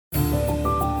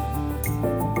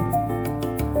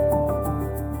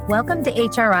Welcome to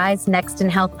HRI's Next in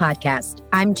Health podcast.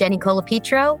 I'm Jenny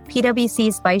Colapetro,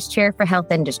 PwC's Vice Chair for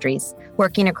Health Industries,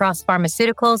 working across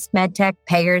pharmaceuticals, medtech,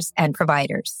 payers, and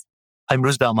providers. I'm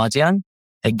Roosevelt Madian,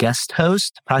 a guest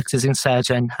host, practicing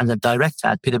surgeon, and a director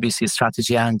at PwC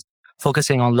Strategy and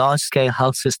focusing on large-scale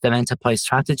health system enterprise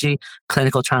strategy,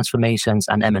 clinical transformations,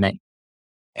 and M&A.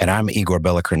 And I'm Igor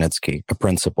Belokrinitsky, a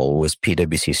principal with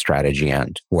PwC Strategy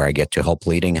and where I get to help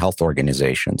leading health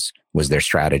organizations with their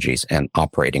strategies and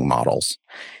operating models.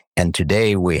 And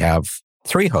today we have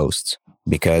 3 hosts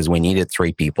because we needed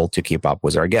 3 people to keep up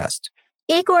with our guest.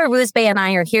 Igor Roosbe and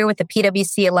I are here with the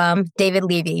PwC alum, David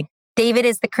Levy. David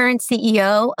is the current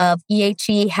CEO of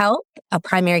EHE Health, a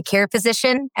primary care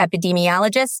physician,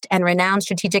 epidemiologist, and renowned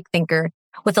strategic thinker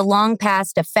with a long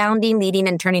past of founding, leading,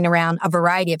 and turning around a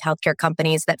variety of healthcare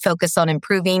companies that focus on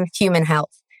improving human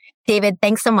health. David,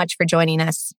 thanks so much for joining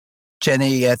us.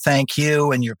 Jenny, thank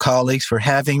you and your colleagues for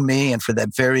having me and for that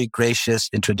very gracious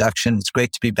introduction. It's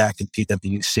great to be back at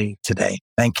PwC today.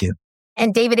 Thank you.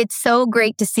 And David, it's so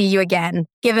great to see you again.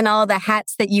 Given all the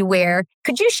hats that you wear,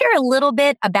 could you share a little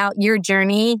bit about your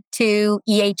journey to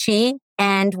EHE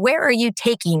and where are you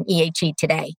taking EHE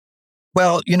today?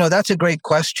 Well, that's a great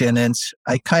question. And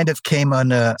I kind of came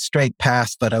on a straight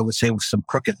path, but I would say with some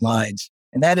crooked lines.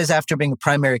 And that is after being a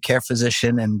primary care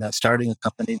physician and starting a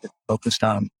company that focused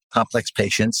on complex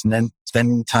patients, and then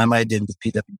spending the time I did with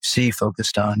PwC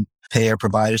focused on payer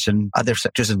providers and other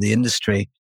sectors of the industry.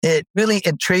 It really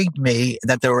intrigued me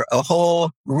that there were a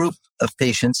whole group of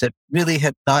patients that really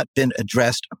had not been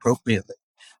addressed appropriately,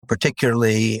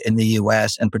 particularly in the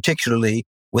US and particularly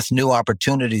with new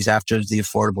opportunities after the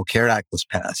Affordable Care Act was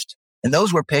passed. And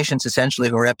those were patients essentially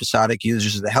who were episodic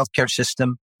users of the healthcare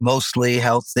system, mostly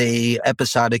healthy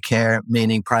episodic care,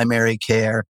 meaning primary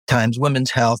care, times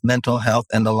women's health, mental health,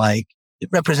 and the like. It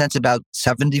represents about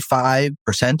 75%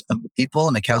 of the people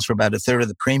and accounts for about a third of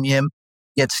the premium,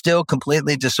 yet still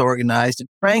completely disorganized. And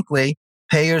frankly,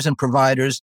 payers and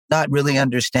providers not really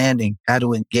understanding how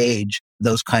to engage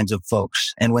those kinds of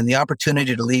folks. And when the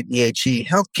opportunity to lead EHE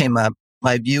Health came up,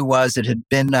 my view was it had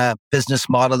been a business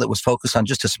model that was focused on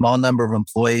just a small number of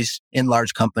employees in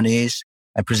large companies.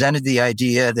 I presented the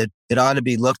idea that it ought to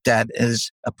be looked at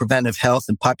as a preventive health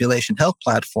and population health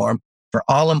platform for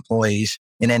all employees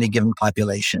in any given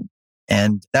population.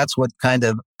 And that's what kind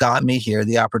of got me here,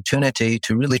 the opportunity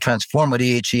to really transform what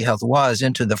EHE Health was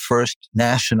into the first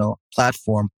national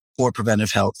platform for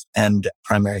preventive health and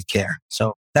primary care.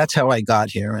 So that's how I got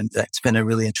here. And it's been a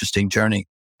really interesting journey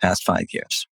past 5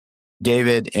 years.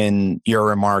 David, in your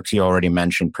remarks, you already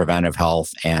mentioned preventive health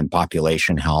and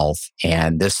population health.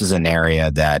 And this is an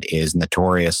area that is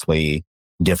notoriously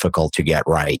difficult to get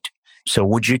right. So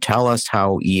would you tell us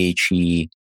how EHE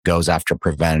goes after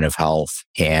preventive health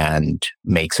and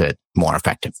makes it more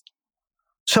effective?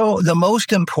 So the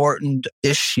most important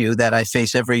issue that I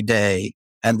face every day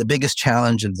and the biggest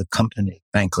challenge of the company,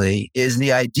 frankly, is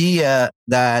the idea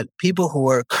that people who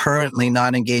are currently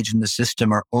not engaged in the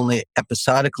system or only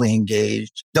episodically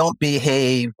engaged don't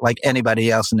behave like anybody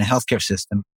else in the healthcare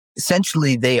system.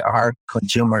 Essentially, they are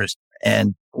consumers.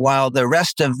 And while the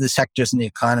rest of the sectors in the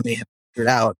economy have figured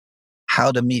out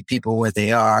how to meet people where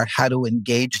they are, how to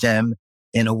engage them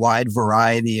in a wide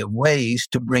variety of ways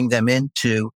to bring them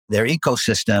into their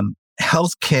ecosystem,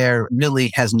 healthcare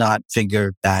really has not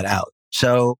figured that out.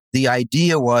 So the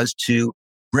idea was to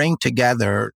bring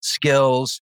together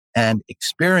skills and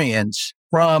experience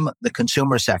from the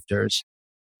consumer sectors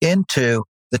into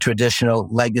the traditional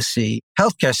legacy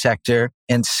healthcare sector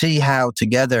and see how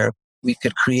together we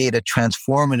could create a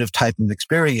transformative type of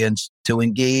experience to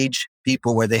engage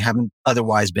people where they haven't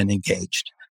otherwise been engaged.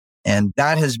 And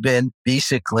that has been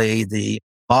basically the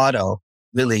motto,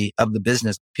 really, of the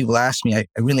business. People ask me, I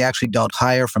really actually don't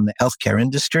hire from the healthcare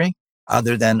industry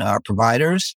other than our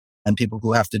providers and people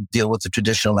who have to deal with the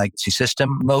traditional legacy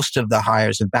system. Most of the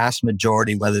hires, a vast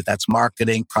majority, whether that's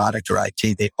marketing, product, or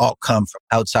IT, they all come from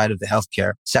outside of the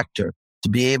healthcare sector to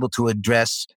be able to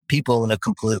address people in a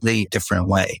completely different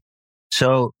way.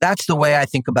 So that's the way I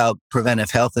think about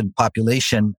preventive health and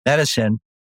population medicine.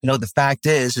 The fact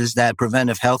is that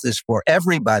preventive health is for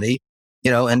everybody,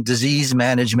 and disease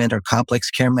management or complex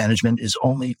care management is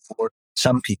only for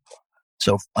some people.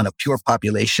 So on a pure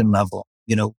population level,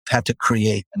 had to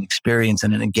create an experience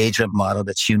and an engagement model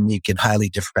that's unique and highly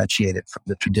differentiated from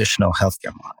the traditional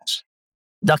healthcare models.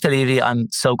 Dr. Levy, I'm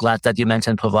so glad that you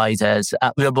mentioned providers.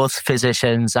 We are both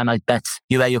physicians, and I bet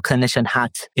you wear your clinician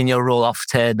hat in your role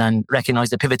often and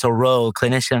recognize the pivotal role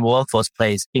clinician workforce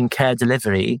plays in care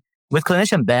delivery. With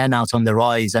clinician burnout on the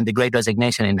rise and the great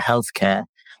resignation in healthcare,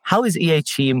 how is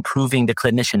EHE improving the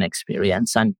clinician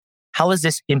experience, and how is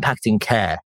this impacting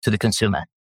care? to the consumer?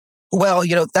 Well,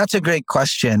 that's a great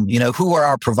question. Who are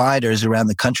our providers around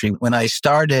the country? When I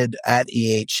started at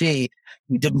EHE,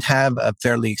 we didn't have a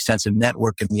fairly extensive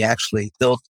network, and we actually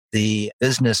built the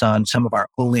business on some of our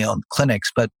wholly owned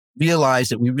clinics, but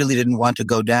realized that we really didn't want to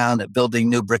go down at building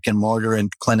new brick and mortar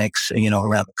and clinics,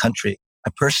 around the country. I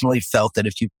personally felt that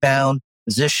if you found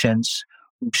physicians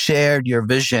who shared your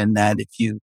vision, that if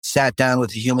you sat down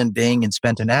with a human being and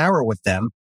spent an hour with them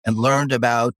and learned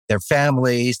about their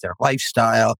families, their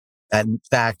lifestyle, that in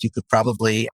fact, you could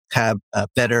probably have a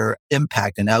better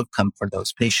impact and outcome for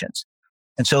those patients.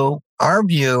 And so our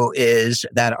view is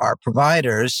that our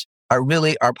providers are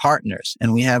really our partners,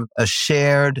 and we have a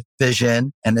shared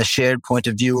vision and a shared point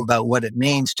of view about what it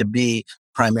means to be a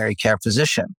primary care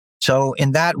physician. So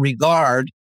in that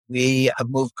regard, we have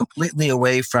moved completely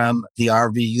away from the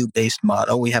RVU-based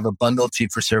model. We have a bundled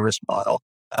fee-for-service model.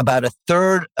 About a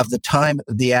third of the time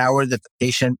of the hour that the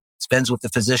patient spends with the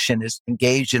physician is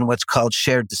engaged in what's called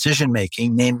shared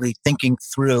decision-making, namely thinking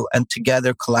through and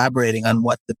together collaborating on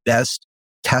what the best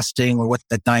testing or what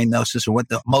the diagnosis or what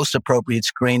the most appropriate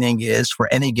screening is for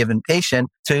any given patient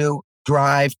to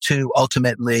drive to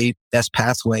ultimately best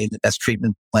pathway, the best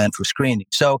treatment plan for screening.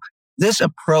 So this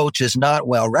approach is not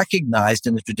well recognized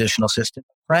in the traditional system.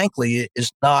 Frankly, it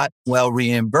is not well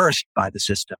reimbursed by the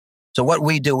system. So what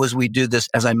we do is we do this,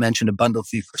 as I mentioned, a bundle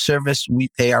fee for service. We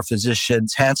pay our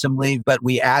physicians handsomely, but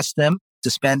we ask them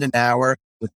to spend an hour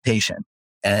with the patient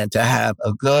and to have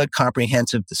a good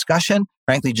comprehensive discussion.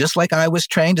 Frankly, just like I was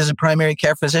trained as a primary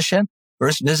care physician,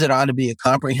 first visit ought to be a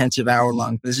comprehensive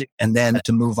hour-long visit and then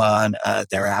to move on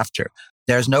thereafter.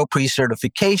 There's no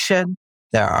pre-certification.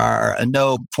 There are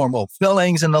no formal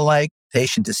fillings and the like.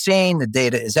 Patient is seen, the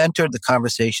data is entered, the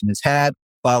conversation is had.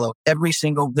 Follow every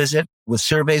single visit with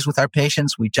surveys with our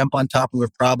patients. We jump on top of a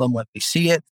problem when we see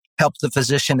it, help the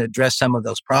physician address some of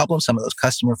those problems, some of those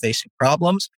customer-facing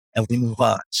problems, and we move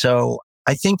on. So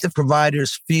I think the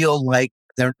providers feel like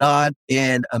they're not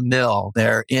in a mill.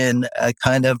 They're in a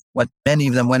kind of what many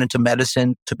of them went into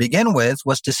medicine to begin with,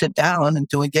 was to sit down and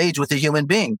to engage with a human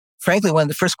being. Frankly, one of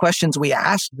the first questions we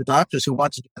ask the doctors who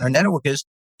want to join our network is,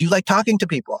 do you like talking to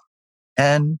people?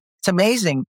 And it's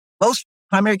amazing. Most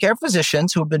primary care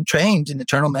physicians who have been trained in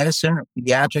internal medicine or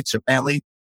pediatrics or family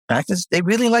practice, they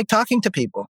really like talking to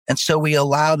people. And so we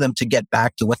allow them to get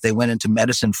back to what they went into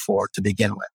medicine for to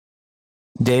begin with.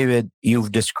 David,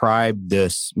 you've described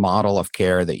this model of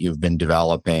care that you've been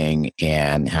developing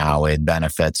and how it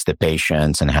benefits the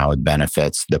patients and how it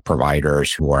benefits the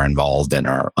providers who are involved and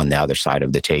are on the other side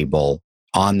of the table.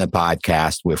 On the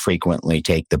podcast, we frequently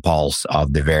take the pulse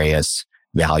of the various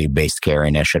value-based care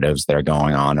initiatives that are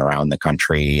going on around the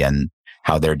country and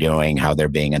how they're doing, how they're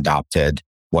being adopted,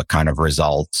 what kind of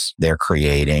results they're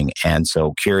creating. And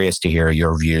so curious to hear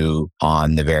your view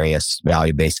on the various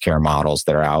value-based care models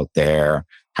that are out there,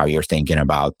 how you're thinking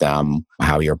about them,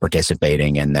 how you're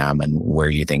participating in them, and where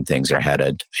you think things are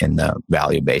headed in the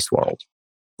value-based world.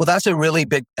 Well, that's a really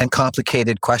big and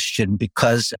complicated question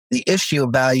because the issue of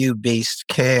value-based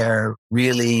care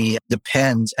really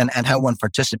depends, and how one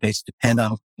participates depend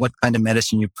on what kind of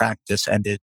medicine you practice and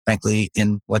frankly,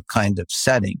 in what kind of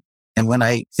setting. And when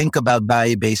I think about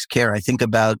value-based care, I think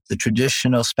about the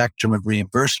traditional spectrum of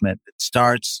reimbursement. It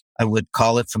starts, I would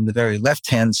call it, from the very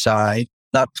left-hand side,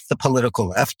 not the political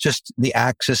left, just the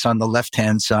axis on the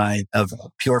left-hand side of a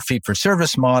pure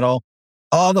fee-for-service model,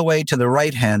 all the way to the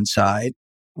right-hand side,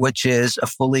 which is a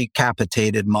fully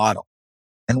capitated model.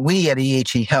 And we at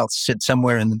EHE Health sit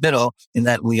somewhere in the middle in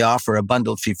that we offer a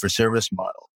bundled fee-for-service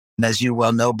model. And as you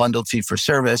well know, bundled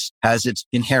fee-for-service has its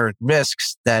inherent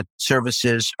risks that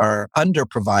services are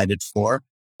under-provided for,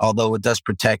 although it does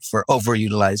protect for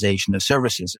overutilization of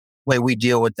services. The way we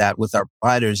deal with that with our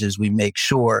providers is we make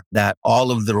sure that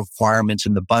all of the requirements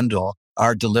in the bundle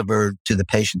are delivered to the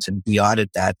patients, and we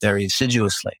audit that very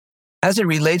assiduously. As it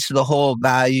relates to the whole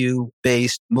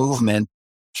value-based movement,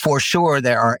 for sure,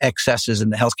 there are excesses in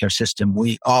the healthcare system.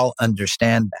 We all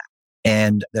understand that.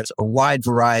 And there's a wide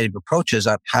variety of approaches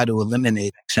on how to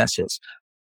eliminate excesses.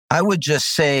 I would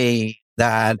just say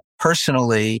that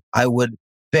personally, I would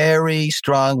very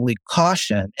strongly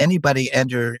caution anybody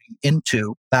entering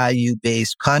into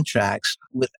value-based contracts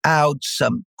without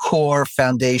some core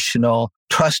foundational,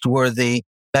 trustworthy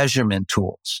measurement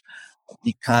tools.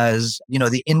 Because,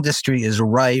 the industry is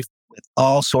rife with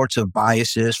all sorts of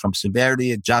biases from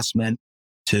severity adjustment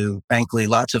to, frankly,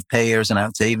 lots of payers and I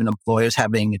would say even employers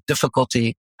having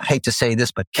difficulty, I hate to say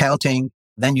this, but counting.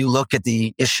 Then you look at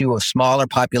the issue of smaller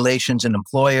populations and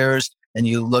employers, and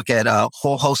you look at a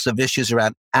whole host of issues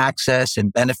around access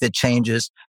and benefit changes.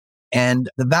 And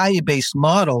the value-based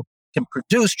model can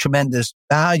produce tremendous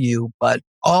value, but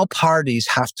all parties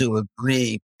have to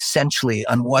agree essentially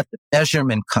on what the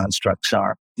measurement constructs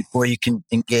are before you can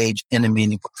engage in a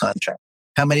meaningful contract.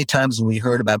 How many times have we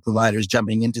heard about providers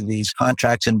jumping into these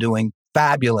contracts and doing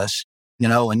fabulous,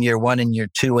 in year 1 and year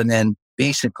 2, and then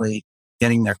basically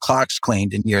getting their clocks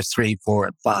cleaned in year 3, 4,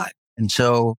 and 5. And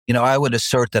so, I would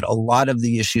assert that a lot of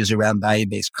the issues around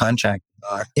value-based contracting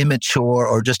are immature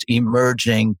or just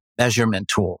emerging measurement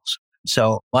tools.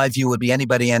 So my view would be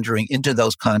anybody entering into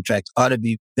those contracts ought to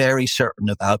be very certain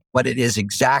about what it is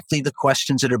exactly the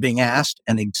questions that are being asked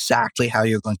and exactly how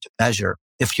you're going to measure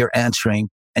if you're answering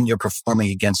and you're performing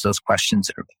against those questions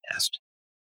that are being asked.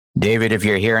 David, if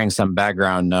you're hearing some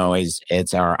background noise,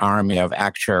 it's our army of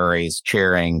actuaries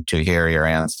cheering to hear your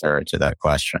answer to that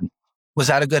question. Was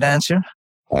that a good answer?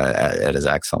 It is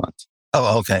excellent.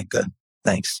 Oh, okay, good.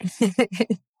 Thanks.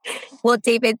 Well,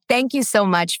 David, thank you so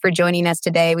much for joining us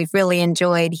today. We've really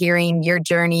enjoyed hearing your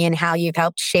journey and how you've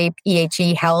helped shape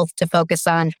EHE Health to focus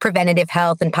on preventative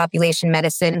health and population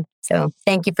medicine. So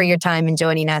thank you for your time and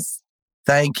joining us.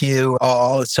 Thank you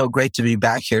all. It's so great to be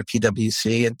back here at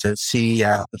PwC and to see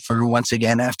for once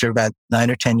again after about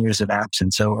 9 or 10 years of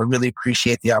absence. So I really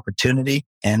appreciate the opportunity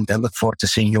and I look forward to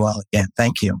seeing you all again.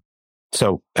 Thank you.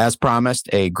 So as promised,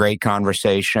 a great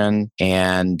conversation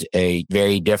and a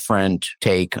very different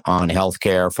take on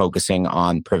healthcare, focusing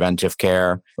on preventive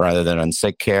care rather than on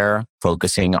sick care,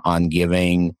 focusing on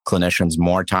giving clinicians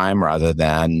more time rather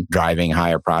than driving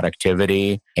higher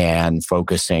productivity, and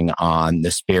focusing on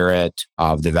the spirit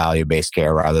of the value-based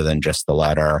care rather than just the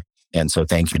letter. And so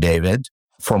thank you, David.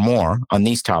 For more on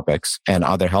these topics and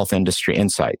other health industry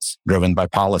insights driven by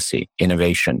policy,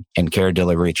 innovation, and care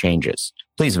delivery changes,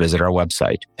 please visit our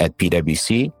website at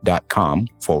pwc.com/HRI.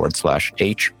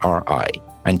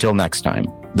 Until next time,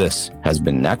 this has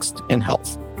been Next in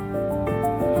Health.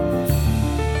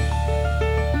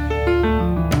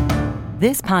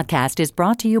 This podcast is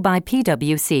brought to you by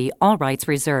PwC, all rights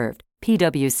reserved.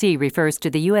 PwC refers to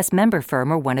the U.S. member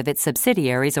firm or one of its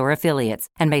subsidiaries or affiliates,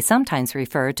 and may sometimes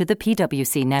refer to the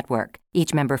PwC network.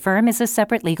 Each member firm is a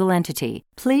separate legal entity.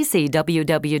 Please see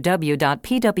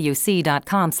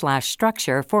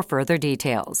www.pwc.com/structure for further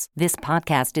details. This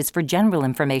podcast is for general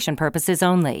information purposes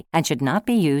only and should not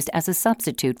be used as a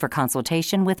substitute for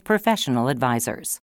consultation with professional advisors.